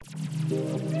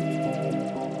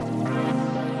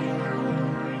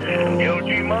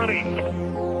YOG money.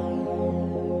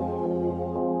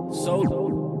 So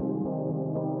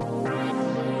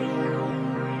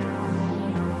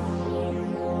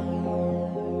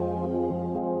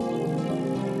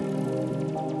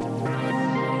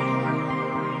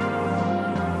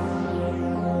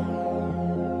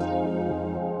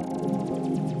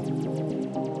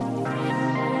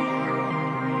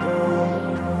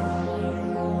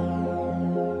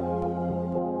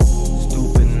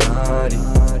naughty,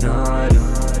 naughty,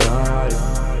 naughty.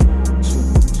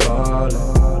 Super baller,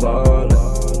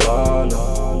 baller.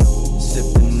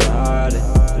 Sippin' naughty,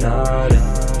 naughty,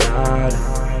 naughty.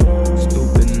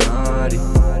 Stupid naughty,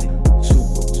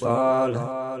 super baller.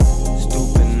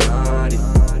 Stupid naughty,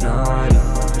 naughty,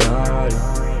 naughty.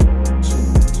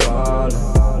 Super baller,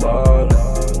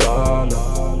 baller.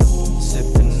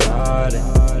 Sippin' naughty,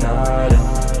 naughty,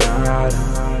 naughty.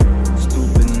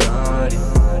 Stupid naughty.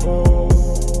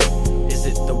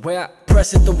 the way I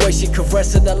press it, the way she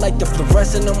caress it, I like the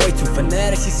fluorescent. I'm way too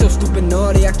fanatic, she's so stupid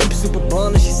naughty. I keep super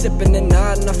ballin', she's sippin' and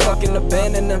noddin'. I fucking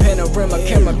abandon the panorama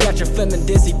camera, got you feeling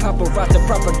dizzy. Paparazzi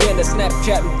propaganda,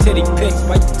 Snapchat and titty pics.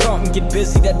 Why you talkin', get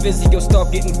busy, that Vizzy, you'll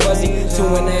start getting fuzzy.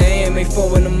 2 in the AM,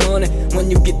 4 in the morning. When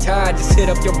you get tired, just hit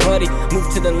up your buddy.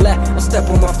 Move to the left, I'll step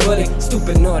on my footing.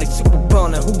 Stupid naughty, super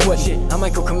ballin', who was shit? I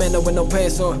might go commando with no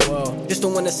pants on. Just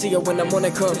don't wanna see her when the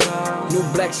morning comes. New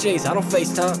black shades, I don't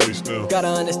FaceTime. Gotta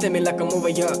understand me like I'm over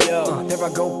ya. There I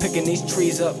go picking these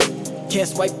trees up. Can't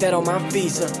swipe that on my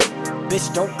Visa. Bitch,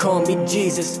 don't call me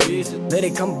Jesus. Let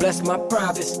it come bless my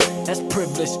privates. That's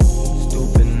privilege.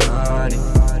 Stupid naughty,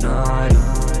 naughty,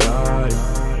 naughty.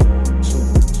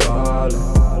 Super baller,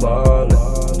 baller,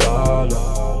 baller.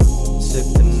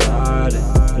 Sippin' naughty,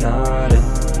 naughty,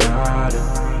 naughty.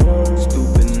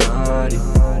 Stupid naughty,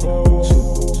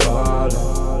 super baller.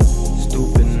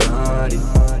 Stupid naughty,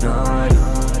 naughty,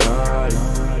 naughty.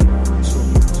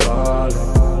 Super baller,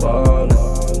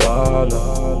 baller.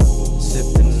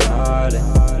 Sippin' naughty,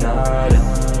 naughty,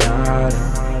 naughty.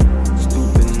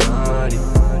 Stupid naughty.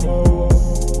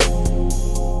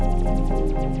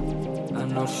 I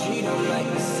know she don't like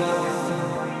the sound.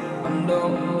 I know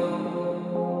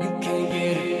you can't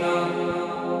get it now.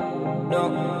 No,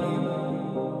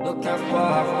 look how far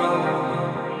I've come.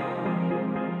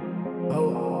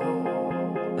 Oh,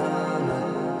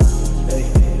 hey,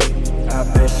 I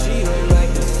bet she don't